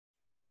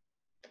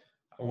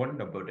I wanted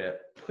to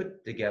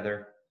put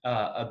together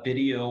a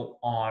video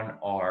on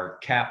our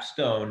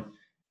Capstone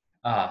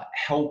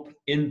help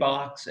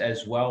inbox,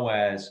 as well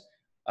as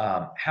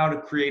how to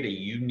create a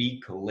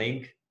unique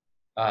link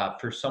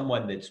for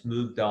someone that's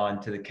moved on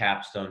to the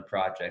Capstone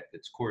project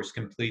that's course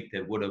complete,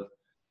 that would have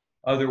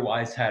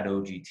otherwise had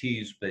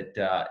OGTs, but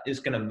is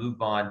going to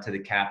move on to the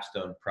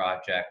Capstone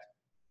project.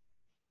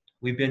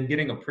 We've been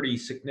getting a pretty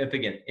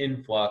significant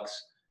influx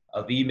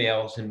of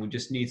emails, and we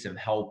just need some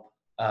help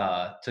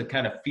to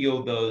kind of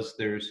field those.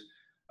 There's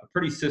a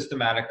pretty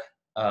systematic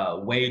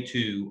way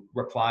to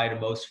reply to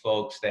most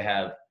folks. They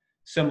have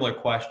similar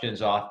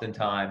questions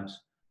oftentimes.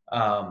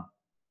 And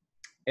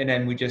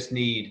then we just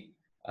need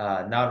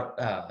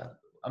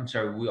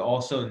we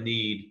also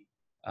need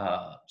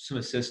some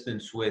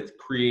assistance with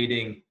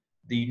creating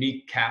the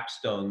unique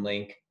capstone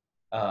link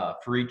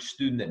for each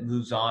student that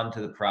moves on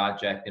to the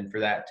project, and for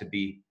that to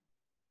be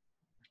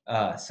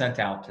sent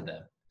out to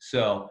them.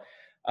 So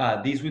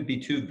these would be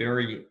two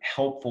very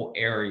helpful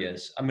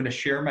areas. I'm going to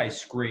share my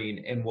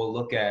screen and we'll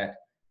look at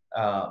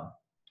the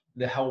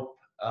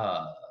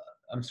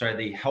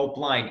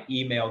helpline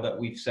email that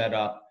we've set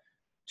up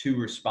to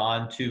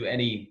respond to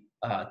any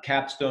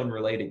capstone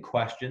related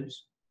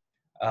questions.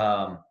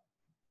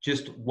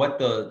 Just what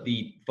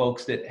the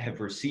folks that have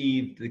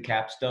received the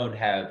capstone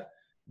have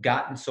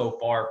gotten so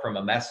far from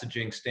a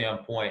messaging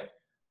standpoint.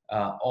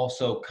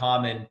 Also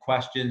common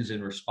questions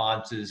and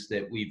responses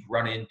that we've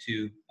run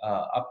into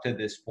up to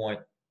this point.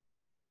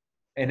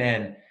 And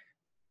then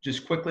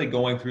just quickly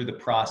going through the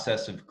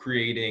process of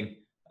creating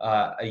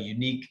a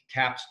unique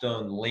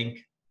capstone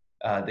link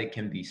that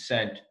can be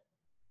sent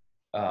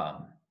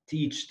to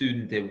each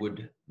student that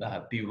would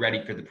be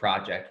ready for the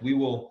project. We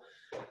will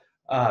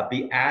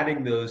be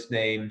adding those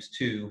names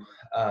to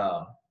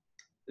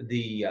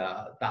the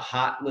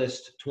hot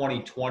list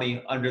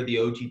 2020 under the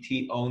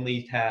OGT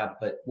only tab,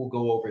 but we'll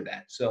go over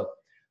that. So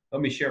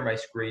let me share my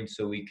screen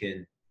so we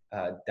can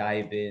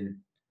dive in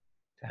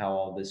to how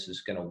all this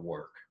is going to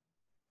work.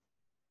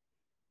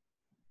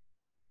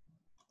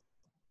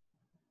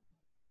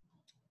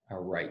 All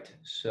right,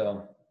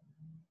 so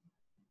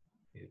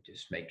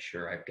just make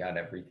sure I've got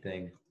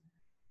everything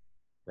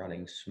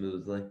running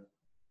smoothly.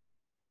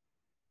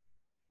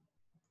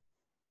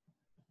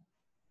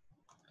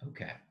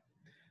 Okay.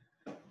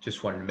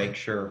 Just wanted to make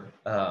sure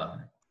I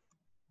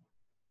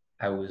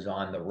was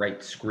on the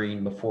right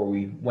screen before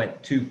we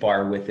went too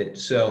far with it.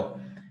 So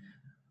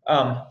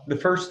the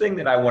first thing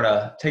that I want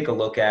to take a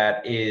look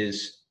at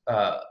is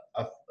a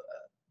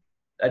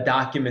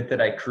document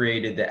that I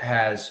created that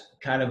has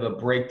kind of a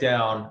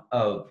breakdown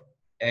of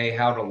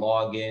how to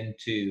log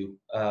into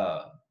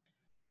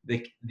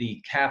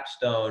the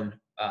Capstone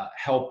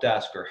help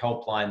desk or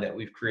helpline that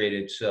we've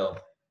created. So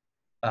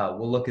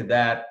we'll look at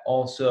that.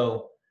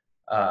 Also,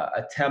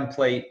 a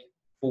template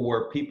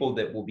for people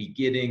that will be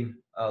getting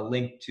a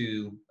link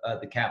to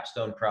the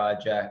Capstone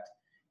project,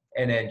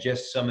 and then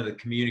just some of the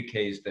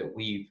communiques that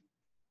we've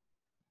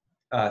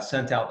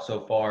sent out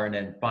so far. And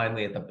then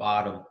finally at the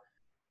bottom,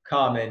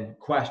 common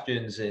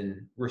questions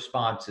and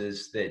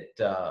responses that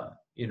have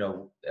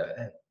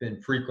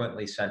been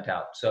frequently sent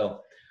out.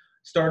 So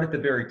start at the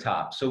very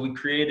top. So we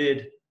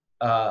created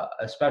a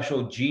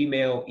special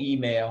Gmail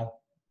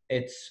email.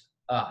 It's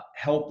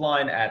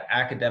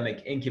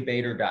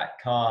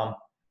helpline@academicincubator.com.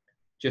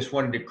 Just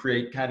wanted to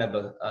create kind of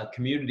a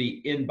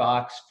community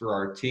inbox for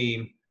our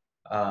team,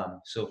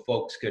 so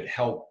folks could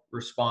help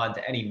respond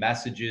to any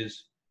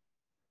messages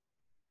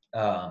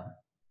that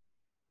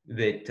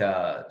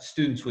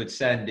students would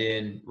send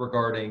in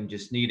regarding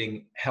just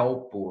needing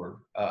help,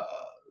 or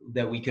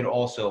that we could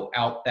also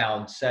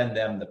outbound send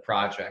them the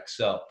project.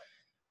 So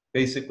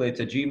basically, it's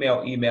a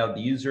Gmail email,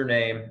 the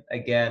username,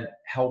 again,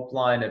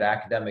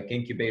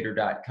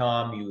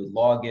 helpline@academicincubator.com. You would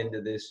log into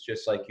this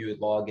just like you would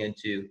log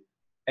into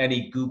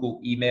any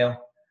Google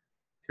email.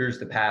 Here's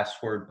the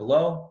password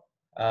below.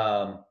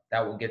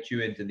 That will get you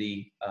into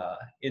the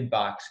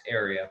inbox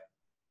area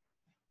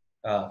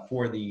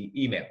for the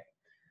email.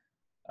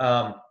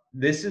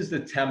 This is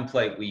the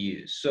template we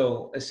use.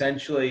 So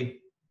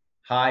essentially,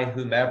 hi,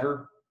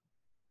 whomever,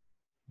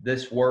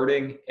 this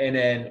wording, and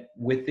then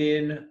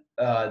within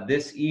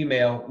this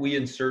email, we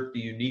insert the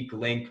unique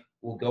link.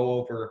 We'll go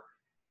over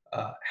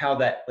how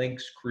that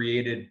link's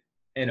created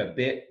in a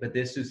bit, but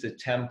this is the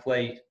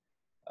template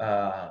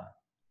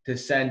to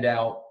send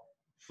out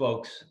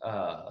folks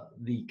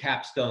the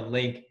Capstone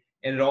link.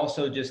 And it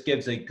also just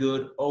gives a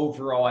good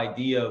overall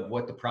idea of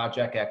what the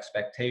project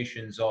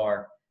expectations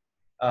are,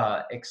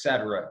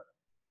 etc.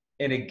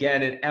 And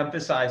again, it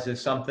emphasizes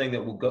something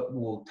that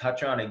we'll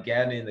touch on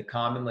again in the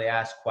commonly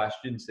asked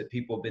questions that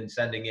people have been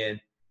sending in.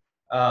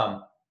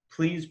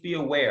 Please be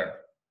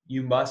aware,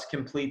 you must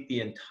complete the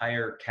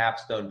entire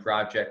Capstone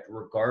project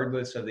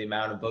regardless of the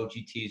amount of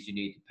OGTs you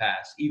need to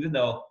pass. Even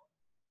though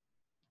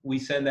we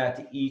send that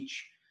to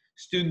each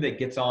student that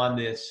gets on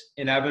this,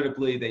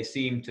 inevitably they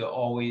seem to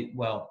always,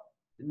 well,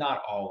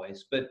 not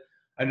always, but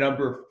a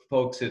number of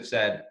folks have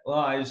said, well,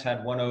 I just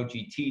had one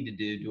OGT to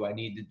do. Do I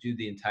need to do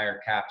the entire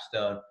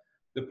Capstone?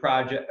 the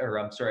project, or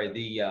I'm sorry,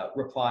 the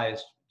reply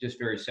is just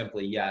very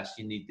simply yes.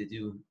 You need to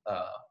do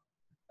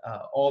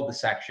all the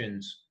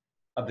sections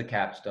of the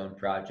capstone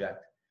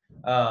project.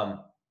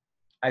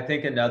 I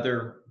think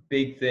another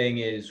big thing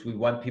is we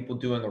want people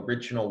doing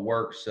original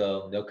work,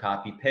 so no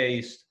copy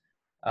paste.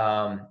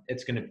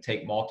 It's going to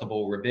take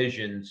multiple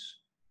revisions,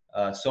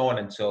 so on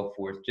and so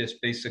forth.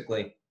 Just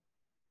basically,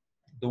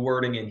 the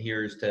wording in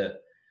here is to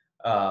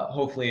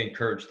hopefully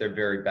encourage their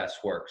very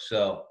best work.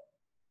 So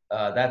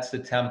that's the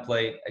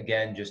template.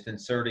 Again, just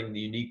inserting the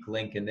unique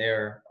link in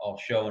there. I'll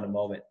show in a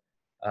moment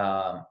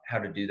how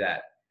to do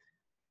that.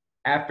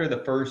 After the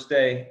first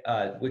day,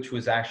 which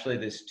was actually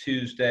this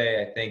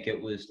Tuesday, I think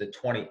it was the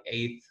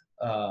 28th,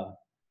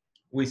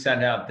 we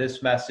sent out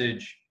this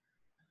message.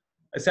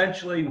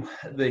 Essentially,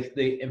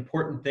 the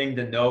important thing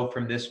to know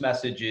from this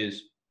message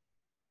is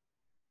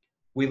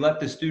we let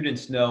the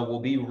students know we'll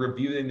be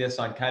reviewing this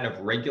on kind of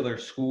regular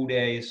school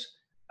days.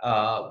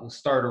 We'll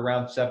start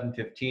around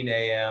 7:15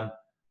 a.m.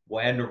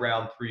 We'll end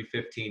around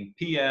 3:15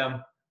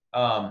 p.m.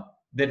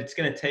 That it's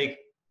going to take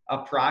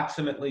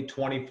approximately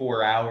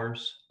 24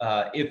 hours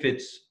if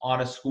it's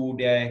on a school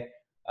day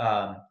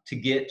to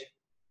get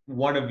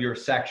one of your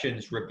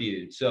sections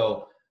reviewed.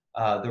 So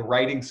the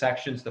writing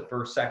section's the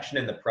first section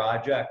in the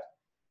project.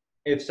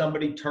 If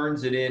somebody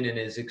turns it in and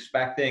is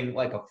expecting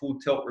like a full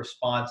tilt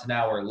response an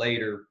hour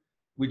later,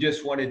 we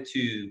just wanted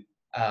to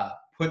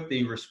put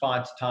the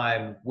response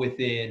time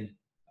within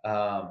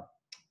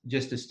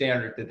just a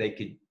standard that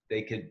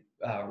they could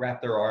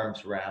wrap their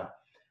arms around.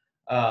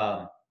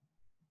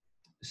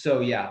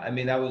 So yeah, I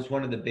mean, that was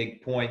one of the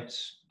big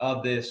points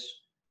of this.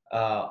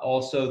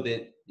 Also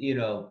that,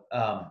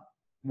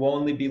 we'll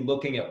only be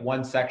looking at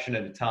one section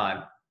at a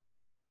time.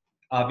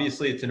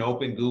 Obviously, it's an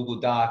open Google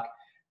Doc.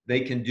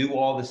 They can do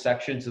all the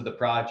sections of the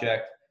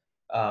project,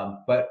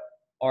 but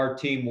our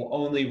team will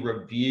only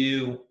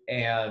review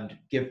and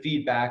give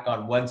feedback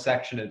on one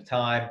section at a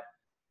time.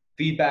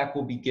 Feedback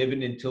will be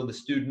given until the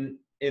student,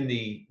 in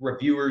the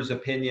reviewer's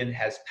opinion,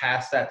 has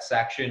passed that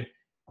section,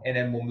 and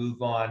then we'll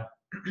move on.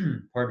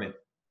 Pardon me.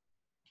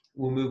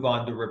 We'll move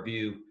on to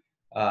review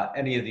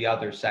any of the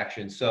other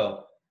sections.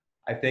 So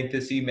I think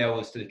this email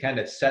was to kind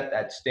of set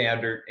that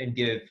standard and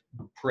give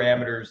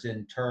parameters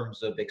in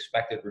terms of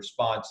expected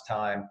response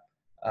time.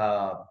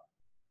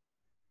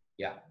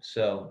 Yeah,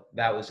 so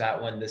that was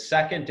that one. The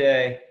second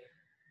day,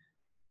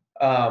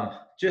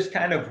 just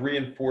kind of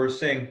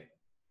reinforcing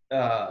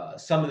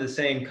some of the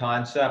same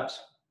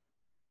concepts,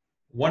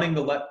 wanting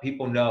to let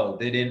people know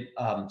that in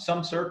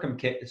some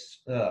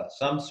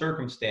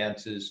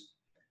circumstances,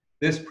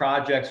 this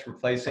project's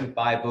replacing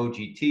 5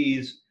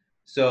 OGTs.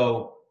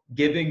 So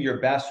giving your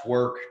best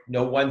work,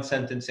 no one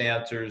sentence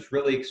answers,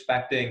 really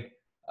expecting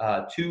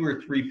 2 or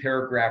 3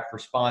 paragraph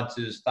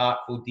responses,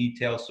 thoughtful,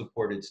 detail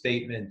supported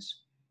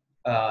statements,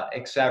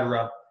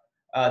 etc.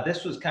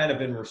 This was kind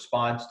of in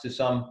response to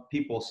some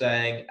people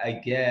saying,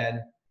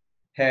 again,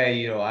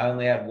 hey, I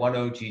only had 1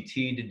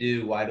 OGT to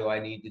do. Why do I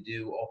need to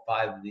do all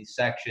 5 of these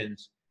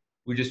sections?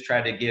 We just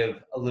try to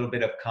give a little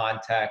bit of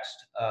context,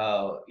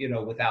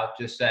 without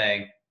just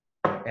saying,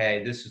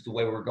 hey, this is the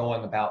way we're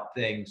going about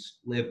things,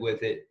 live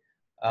with it.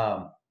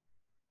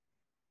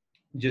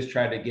 Just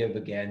try to give,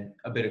 again,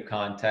 a bit of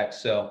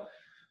context. So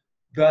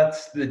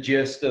that's the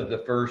gist of the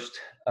first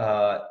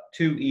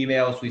 2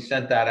 emails. We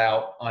sent that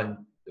out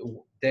on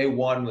day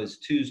 1 was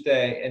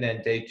Tuesday, and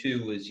then day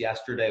 2 was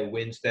yesterday,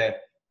 Wednesday.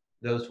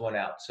 Those went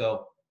out.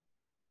 So,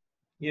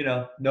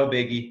 no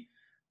biggie.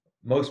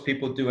 Most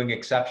people doing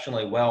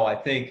exceptionally well. I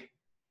think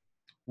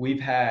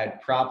we've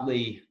had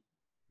probably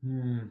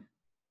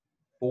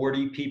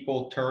 40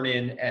 people turn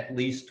in at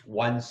least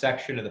one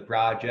section of the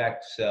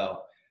project.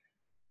 So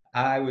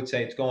I would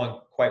say it's going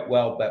quite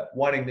well, but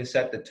wanting to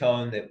set the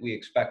tone that we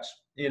expect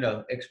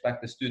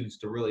the students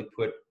to really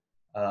put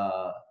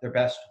their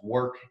best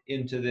work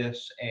into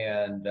this,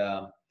 and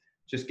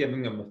just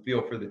giving them a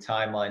feel for the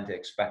timeline to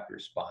expect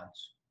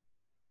response.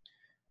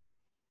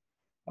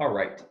 All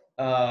right.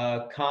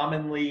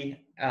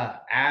 Commonly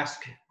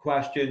asked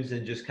questions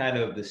and just kind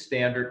of the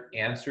standard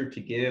answer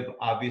to give.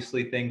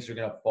 Obviously, things are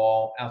going to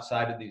fall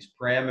outside of these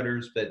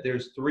parameters, but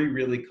there's 3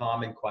 really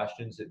common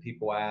questions that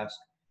people ask.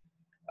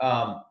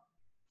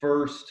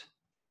 First,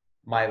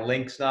 my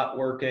link's not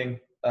working.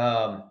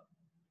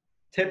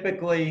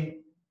 Typically,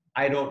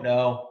 I don't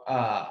know.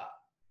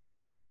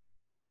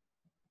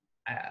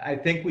 I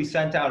think we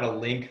sent out a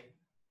link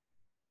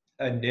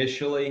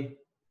initially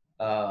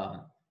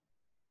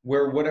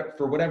where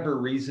for whatever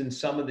reason,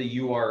 some of the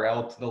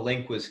URL to the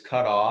link was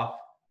cut off.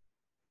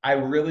 I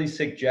really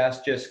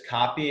suggest just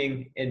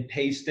copying and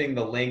pasting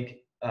the link,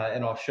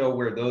 and I'll show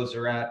where those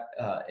are at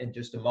in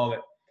just a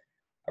moment.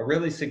 I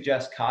really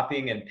suggest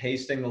copying and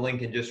pasting the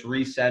link and just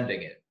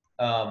resending it.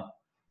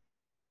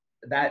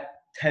 That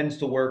tends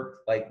to work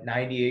like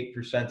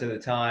 98% of the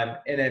time.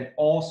 And then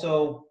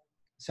also,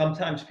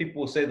 sometimes people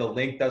will say the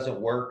link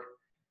doesn't work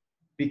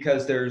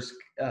because there's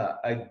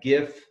a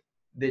GIF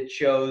that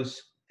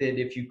shows that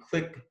if you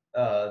click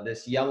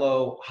this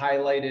yellow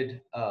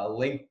highlighted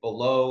link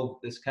below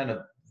this kind of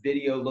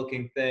video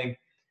looking thing,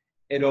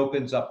 it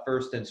opens up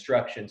first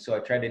instruction. So I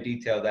try to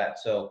detail that.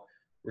 So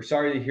we're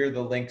sorry to hear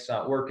the link's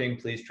not working.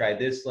 Please try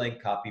this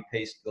link, copy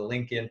paste the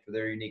link in for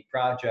their unique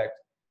project.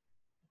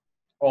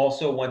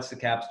 Also, once the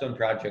capstone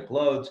project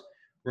loads,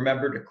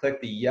 remember to click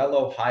the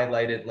yellow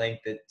highlighted link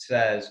that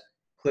says,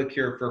 click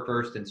here for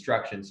first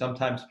instruction.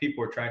 Sometimes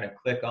people are trying to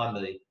click on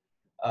the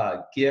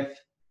GIF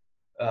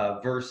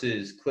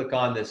versus click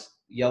on this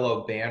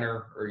yellow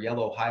banner or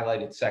yellow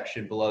highlighted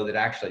section below that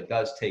actually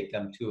does take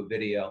them to a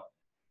video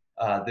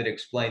that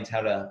explains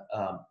how to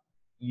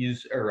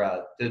use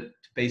or to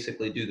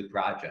basically do the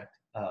project.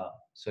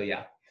 So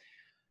yeah.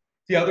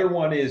 The other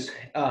one is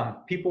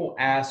people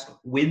ask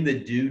when the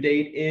due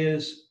date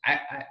is.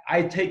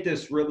 I take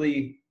this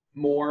really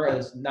more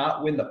as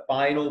not when the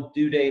final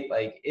due date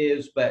like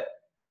is, but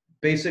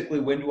basically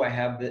when do I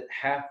have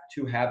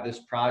to have this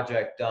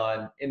project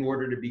done in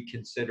order to be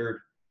considered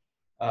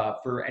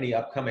for any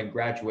upcoming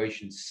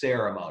graduation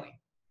ceremony.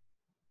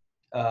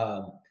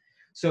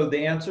 So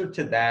the answer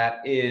to that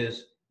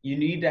is you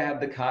need to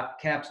have the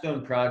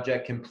capstone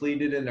project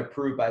completed and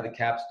approved by the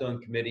capstone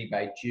committee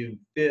by June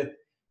 5th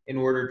in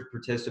order to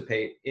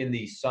participate in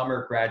the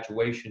summer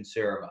graduation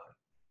ceremony.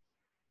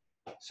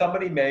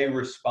 Somebody may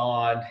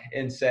respond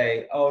and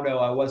say, oh no,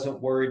 I wasn't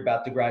worried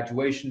about the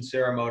graduation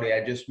ceremony.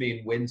 I just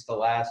mean when's the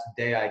last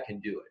day I can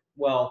do it?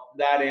 Well,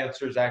 that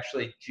answer is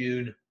actually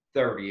June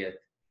 30th.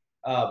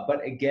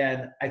 But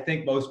again, I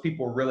think most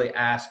people are really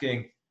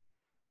asking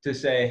to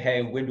say,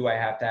 hey, when do I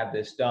have to have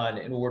this done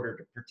in order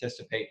to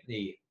participate in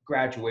the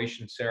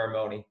graduation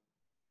ceremony?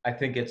 I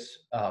think it's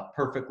a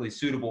perfectly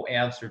suitable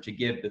answer to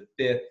give the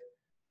 5th.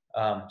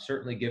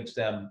 Certainly gives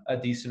them a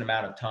decent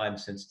amount of time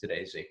since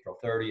today's April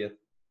 30th,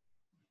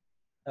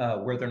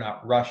 where they're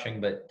not rushing,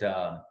 but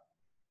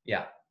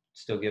yeah,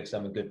 still gives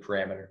them a good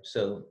parameter.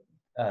 So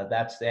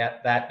that's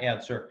that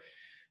answer.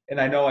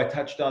 And I know I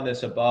touched on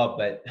this above,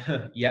 but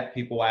yet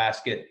people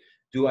ask it,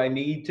 do I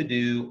need to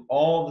do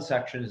all the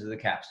sections of the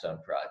capstone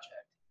project?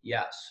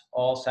 Yes,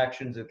 all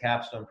sections of the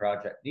capstone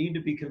project need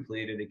to be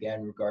completed,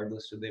 again,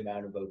 regardless of the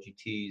amount of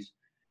OGTs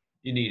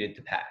you needed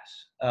to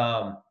pass.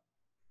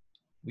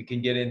 We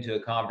can get into a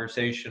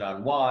conversation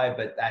on why,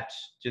 but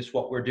that's just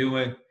what we're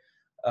doing.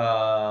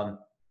 Yeah,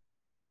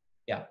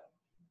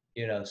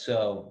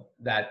 so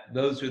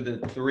those are the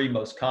 3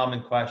 most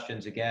common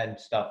questions. Again,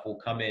 stuff will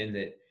come in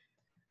that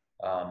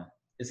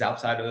is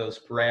outside of those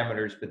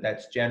parameters, but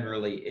that's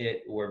generally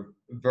it, or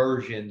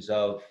versions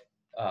of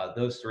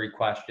those 3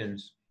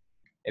 questions.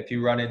 If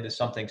you run into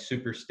something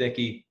super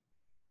sticky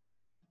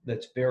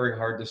that's very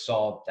hard to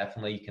solve,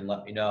 definitely you can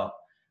let me know.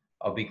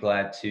 I'll be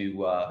glad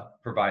to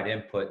provide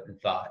input and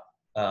thought.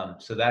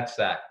 So that's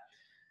that.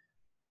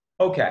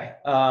 Okay.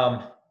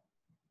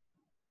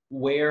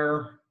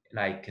 Where, and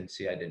I can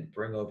see I didn't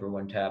bring over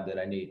one tab that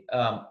I need.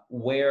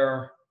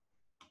 Where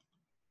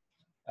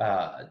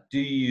do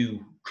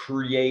you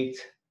create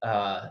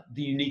the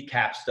unique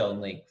capstone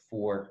link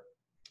for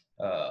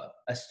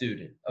a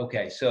student?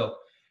 Okay, so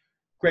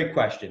great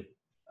question.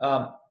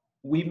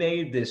 We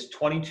made this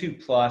 22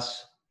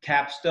 plus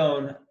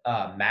capstone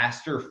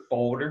master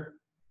folder.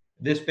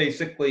 This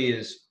basically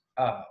is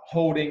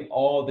holding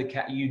all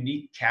the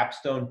unique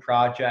capstone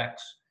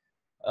projects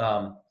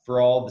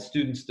for all the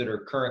students that are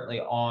currently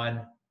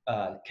on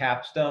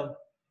capstone.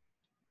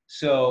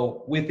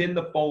 So within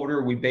the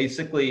folder, we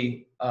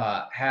basically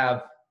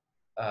have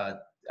a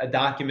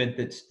document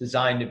that's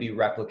designed to be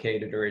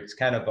replicated, or it's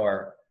kind of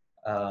our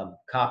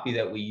copy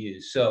that we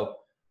use. So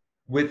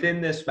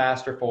within this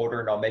master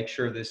folder, and I'll make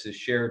sure this is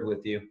shared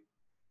with you,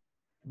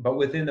 but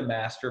within the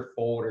master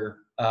folder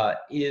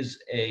is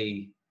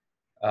a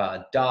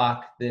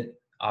doc that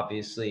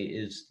obviously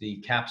is the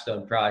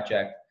capstone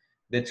project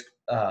that's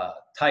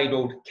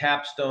titled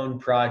Capstone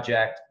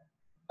Project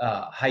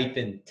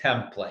hyphen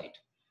template.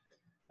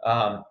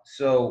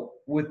 So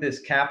with this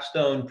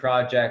capstone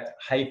project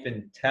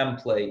hyphen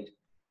template,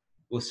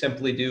 we'll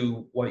simply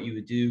do what you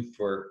would do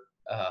for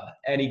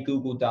any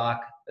Google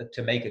Doc.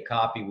 To make a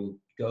copy, we'll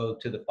go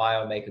to the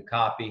file, make a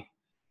copy.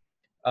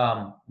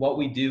 What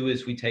we do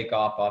is we take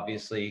off,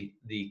 obviously,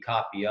 the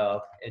copy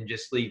of, and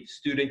just leave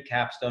student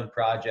capstone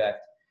project.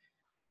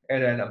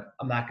 And then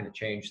I'm not going to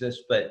change this,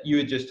 but you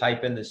would just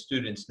type in the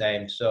student's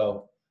name.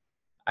 So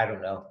I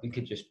don't know, we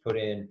could just put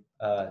in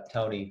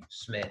Tony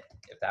Smith.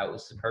 If that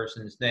was the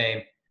person's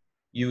name,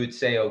 you would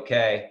say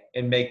okay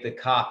and make the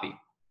copy.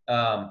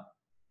 Hey,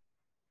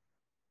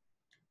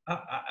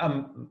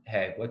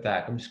 what the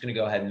heck? I'm just going to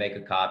go ahead and make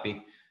a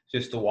copy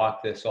just to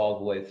walk this all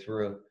the way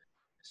through.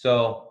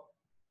 So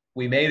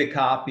we made a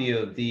copy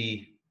of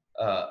the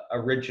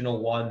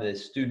original one, the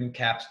student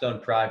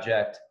capstone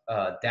project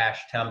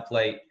dash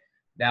template.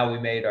 Now we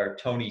made our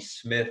Tony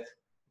Smith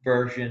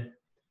version.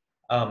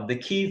 The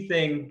key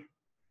thing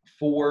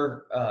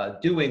for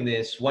doing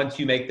this, once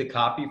you make the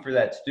copy for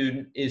that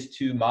student, is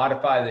to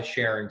modify the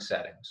sharing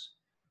settings.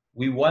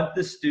 We want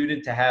the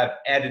student to have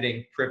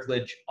editing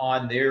privilege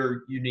on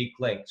their unique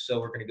link. So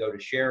we're going to go to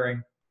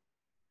sharing.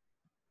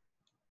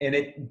 And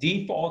it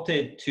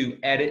defaulted to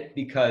edit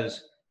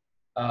because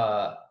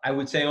I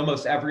would say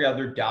almost every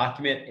other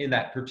document in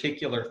that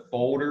particular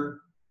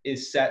folder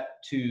is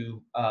set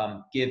to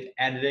give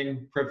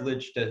editing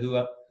privilege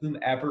to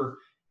whomever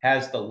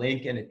has the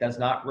link, and it does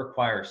not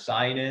require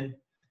sign-in.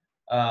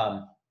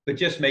 But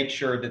just make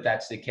sure that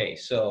that's the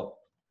case. So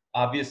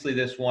obviously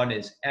this one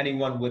is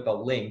anyone with a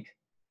link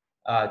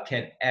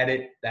can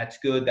edit. That's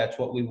good. That's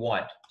what we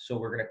want. So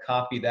we're going to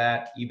copy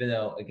that, even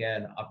though,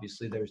 again,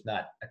 obviously there's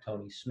not a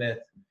Tony Smith,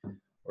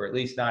 or at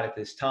least not at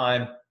this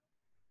time.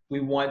 We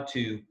want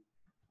to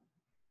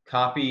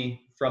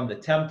copy from the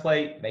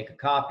template, make a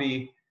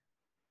copy,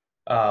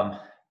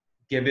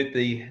 give it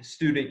the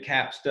student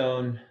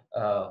capstone,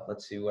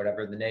 let's see,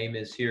 whatever the name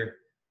is here,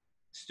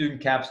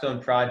 student capstone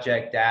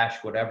project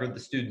dash, whatever the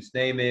student's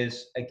name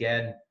is.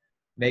 Again,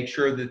 make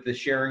sure that the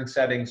sharing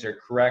settings are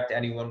correct.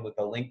 Anyone with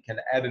a link can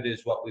edit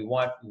is what we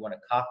want. We want to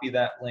copy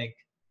that link.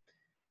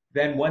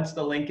 Then once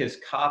the link is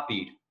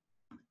copied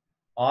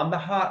on the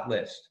hot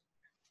list,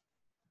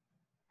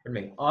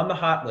 on the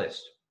hot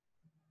list,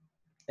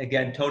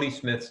 again, Tony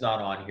Smith's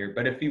not on here,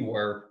 but if he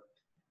were,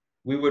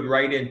 we would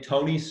write in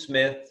Tony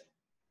Smith.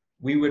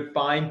 We would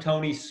find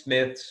Tony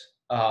Smith's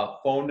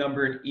phone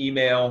number and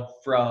email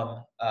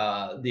from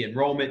the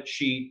enrollment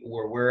sheet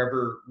or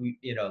wherever we,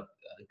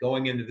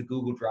 going into the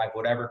Google Drive,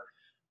 whatever,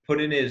 put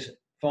in his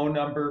phone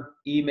number,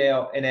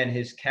 email, and then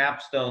his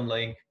capstone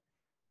link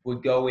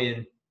would go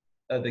in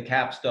the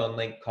capstone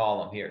link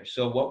column here.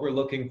 So what we're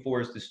looking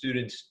for is the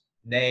student's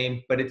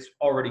name, but it's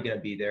already going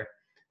to be there.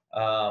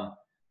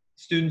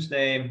 Student's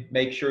name,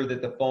 make sure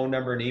that the phone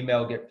number and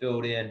email get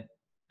filled in,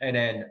 and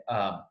then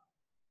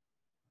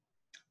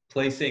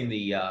placing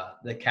the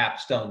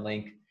capstone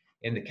link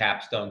in the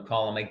capstone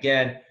column.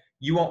 Again,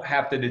 you won't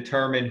have to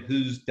determine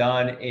who's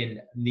done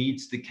and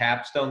needs the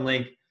capstone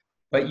link,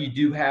 but you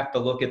do have to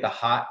look at the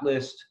hot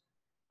list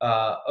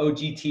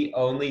OGT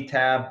only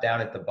tab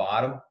down at the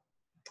bottom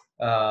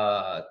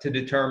to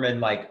determine,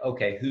 like,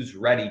 okay, who's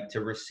ready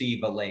to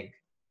receive a link.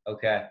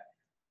 Okay.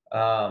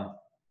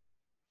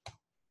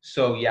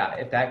 So yeah,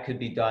 if that could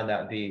be done, that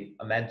would be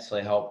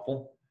immensely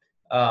helpful.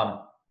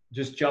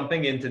 Just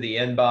jumping into the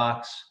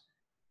inbox,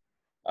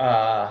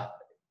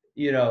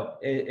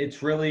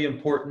 it's really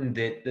important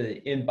that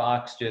the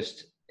inbox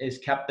just is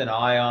kept an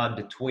eye on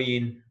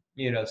between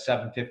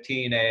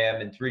 7:15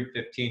 a.m. and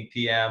 3:15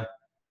 p.m.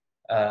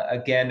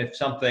 Again, if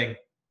something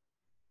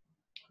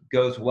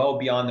goes well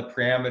beyond the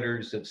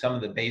parameters of some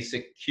of the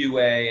basic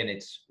QA and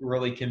it's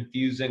really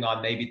confusing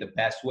on maybe the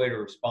best way to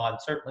respond,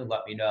 certainly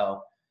let me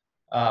know.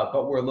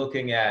 But we're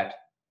looking at,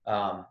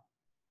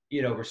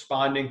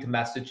 responding to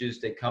messages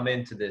that come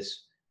into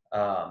this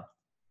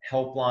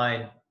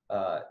helpline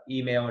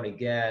email. And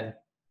again,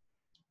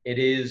 it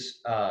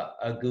is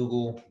a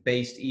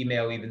Google-based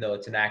email, even though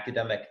it's an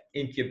academic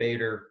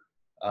incubator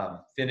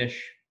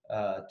finish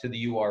to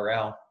the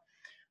URL.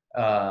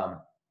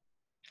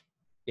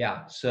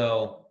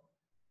 So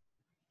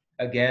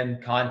again,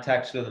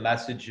 context of the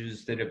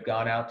messages that have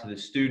gone out to the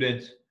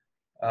student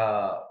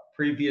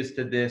previous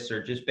to this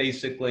are just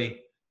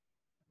basically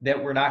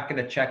that we're not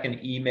going to check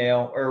an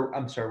email, or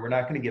I'm sorry, we're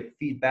not going to get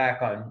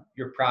feedback on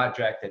your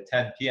project at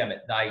 10 p.m.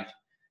 at night.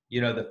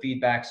 The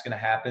feedback's going to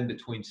happen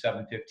between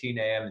 7:15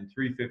 a.m. and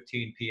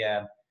 3:15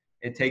 p.m.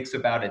 It takes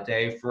about a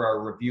day for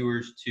our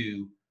reviewers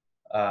to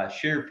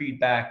share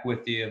feedback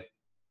with you.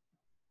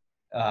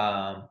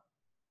 That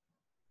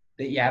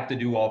you have to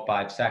do all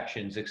 5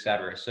 sections,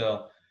 etc.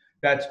 So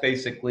that's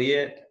basically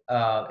it.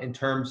 In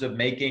terms of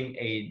making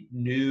a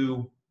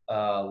new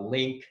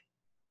link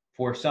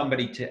for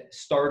somebody to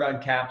start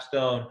on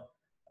Capstone,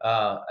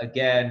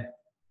 again,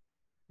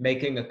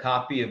 making a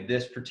copy of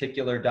this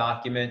particular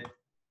document,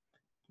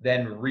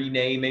 then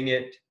renaming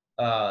it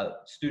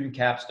student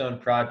capstone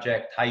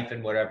project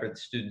hyphen whatever the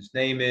student's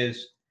name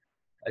is,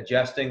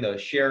 adjusting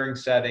those sharing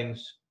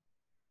settings,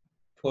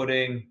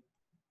 putting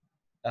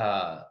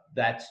not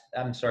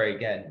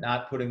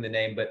putting the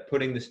name, but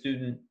putting the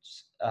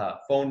student's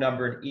phone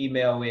number and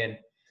email in,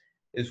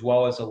 as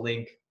well as a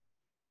link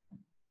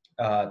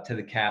to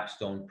the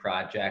capstone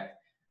project,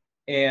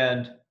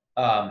 and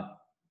the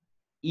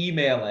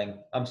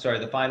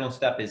final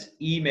step is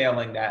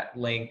emailing that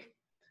link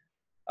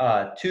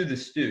to the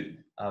student.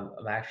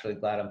 I'm actually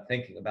glad I'm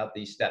thinking about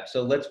these steps.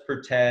 So let's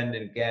pretend,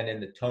 and again, in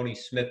the Tony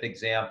Smith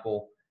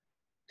example,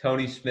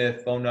 Tony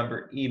Smith, phone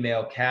number,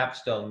 email,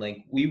 capstone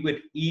link, we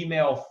would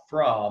email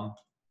from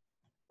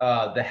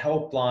the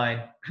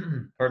helpline,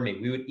 pardon me,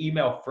 we would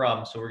email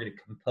from, so we're going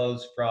to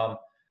compose from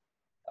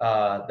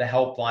the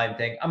helpline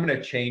thing. I'm going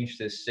to change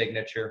this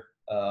signature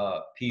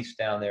piece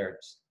down there.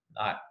 It's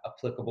not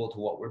applicable to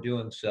what we're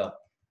doing. So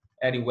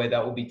anyway,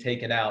 that will be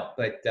taken out.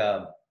 But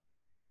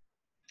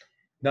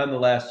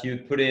nonetheless, you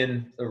put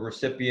in the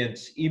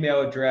recipient's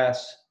email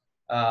address.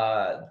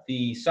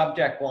 The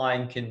subject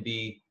line can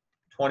be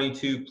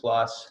 22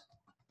 plus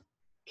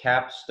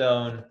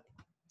capstone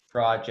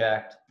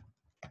project.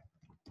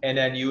 And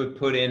then you would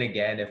put in,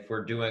 again, if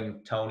we're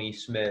doing Tony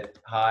Smith,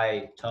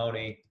 hi,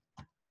 Tony.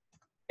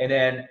 And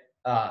then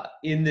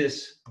in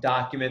this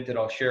document that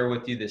I'll share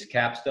with you, this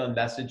capstone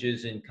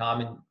messages in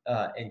common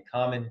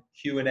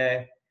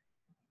Q&A,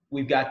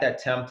 we've got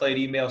that template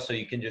email, so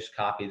you can just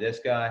copy this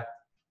guy.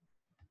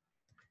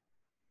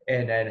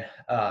 and then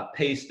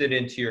paste it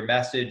into your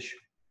message.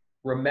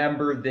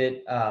 Remember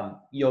that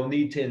you'll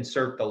need to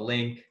insert the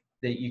link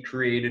that you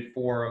created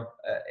for them.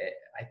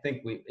 I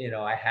think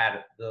I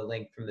had the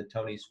link from the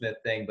Tony Smith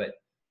thing, but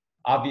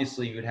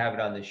obviously you would have it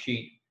on the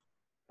sheet,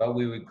 but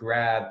we would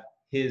grab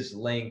his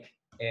link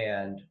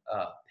and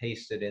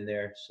paste it in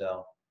there.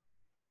 So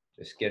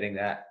just getting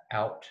that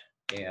out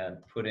and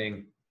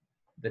putting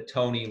the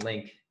Tony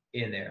link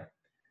in there.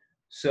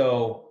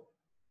 So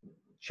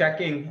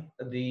checking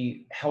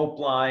the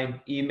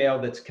helpline email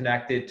that's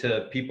connected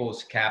to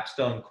people's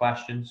capstone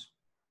questions.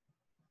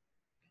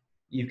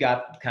 You've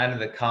got kind of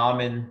the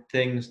common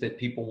things that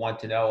people want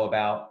to know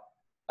about,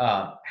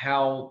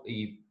 how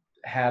you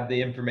have the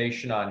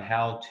information on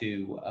how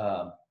to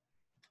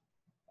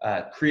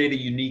create a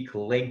unique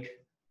link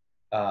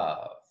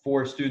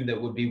for a student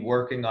that would be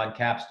working on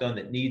capstone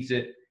that needs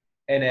it.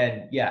 And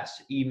then,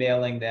 yes,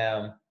 emailing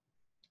them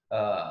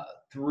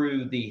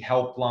through the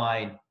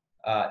helpline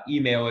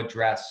email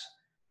address,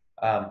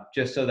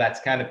 just so that's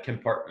kind of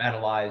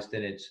compartmentalized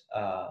in its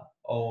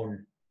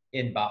own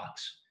inbox.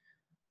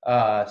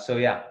 So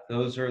yeah,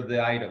 those are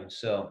the items.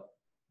 So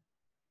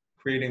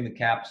creating the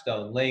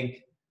capstone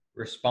link,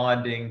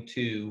 responding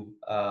to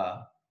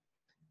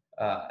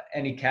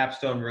any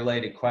capstone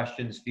related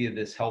questions via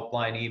this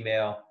helpline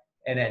email,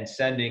 and then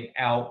sending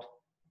out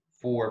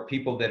for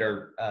people that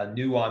are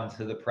new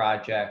onto the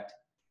project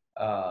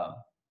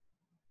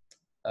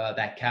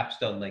that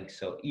capstone link.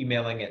 So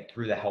emailing it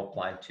through the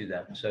helpline to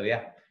them. So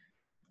yeah,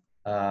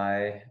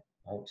 I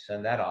won't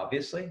send that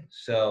obviously.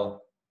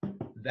 So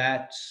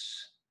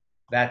that's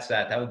that.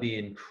 That would be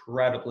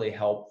incredibly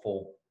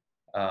helpful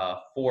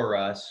for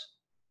us,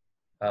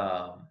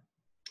 to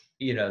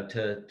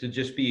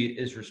just be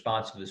as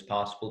responsive as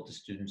possible to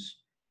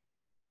students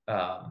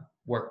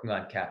working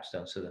on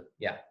capstone. So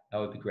yeah, that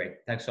would be great.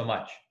 Thanks so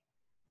much.